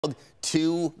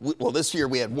two, well, this year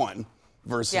we had one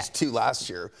versus two last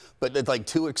year, but it's like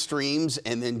two extremes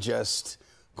and then just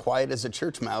quiet as a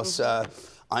church mouse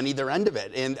on either end of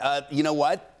it. And you know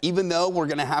what? Even though we're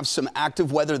going to have some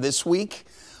active weather this week,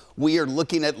 we are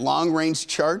looking at long-range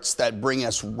charts that bring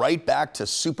us right back to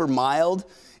super mild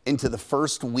into the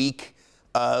first week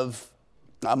of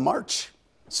March.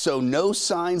 So no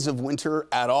signs of winter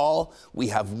at all. We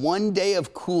have 1 day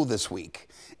of cool this week.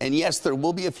 And yes, there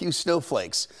will be a few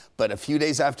snowflakes, but a few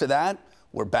days after that,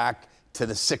 we're back to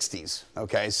the 60s.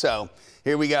 Okay, so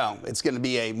here we go. It's going to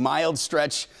be a mild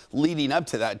stretch leading up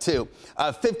to that too.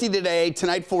 50 today,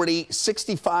 tonight 40,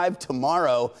 65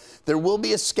 tomorrow. There will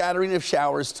be a scattering of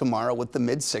showers tomorrow with the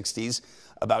mid 60s,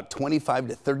 about 25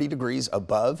 to 30 degrees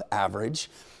above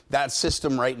average. That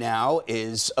system right now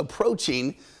is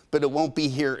approaching, but it won't be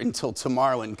here until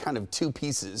tomorrow in kind of two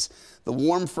pieces. The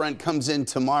warm front comes in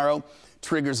tomorrow,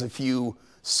 triggers a few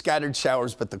scattered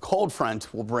showers, but the cold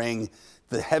front will bring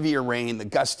the heavier rain, the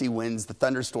gusty winds, the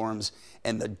thunderstorms,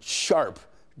 and the sharp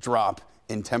drop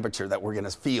in temperature that we're going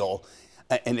to feel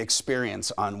and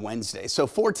experience on Wednesday. So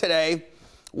for today,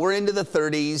 we're into the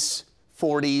 30s,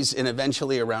 40s, and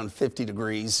eventually around 50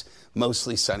 degrees,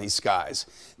 mostly sunny skies.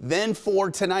 Then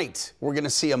for tonight, we're going to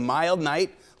see a mild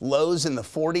night, lows in the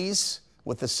 40s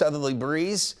with a southerly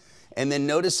breeze. And then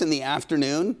notice in the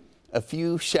afternoon, a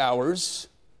few showers,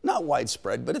 not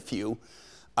widespread, but a few.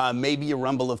 Maybe a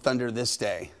rumble of thunder this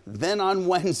day. Then on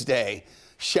Wednesday,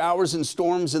 showers and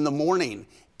storms in the morning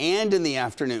and in the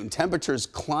afternoon. Temperatures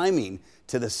climbing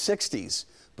to the 60s.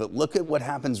 But look at what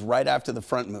happens right after the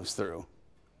front moves through.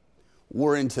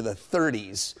 We're into the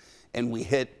 30s, and we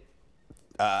hit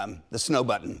the snow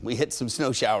button. We hit some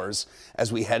snow showers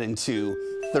as we head into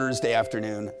Thursday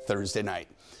afternoon, Thursday night.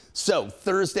 So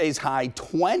Thursday's high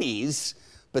 20s,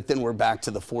 but then we're back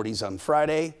to the 40s on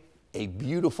Friday. A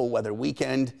beautiful weather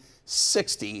weekend,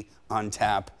 60 on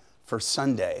tap for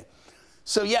Sunday.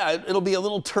 So yeah, it'll be a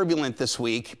little turbulent this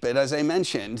week, but as I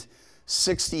mentioned,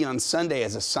 60 on Sunday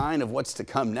as a sign of what's to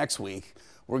come next week.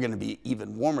 We're going to be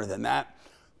even warmer than that.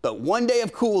 But 1 day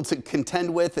of cool to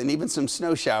contend with and even some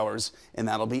snow showers, and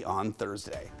that'll be on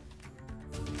Thursday.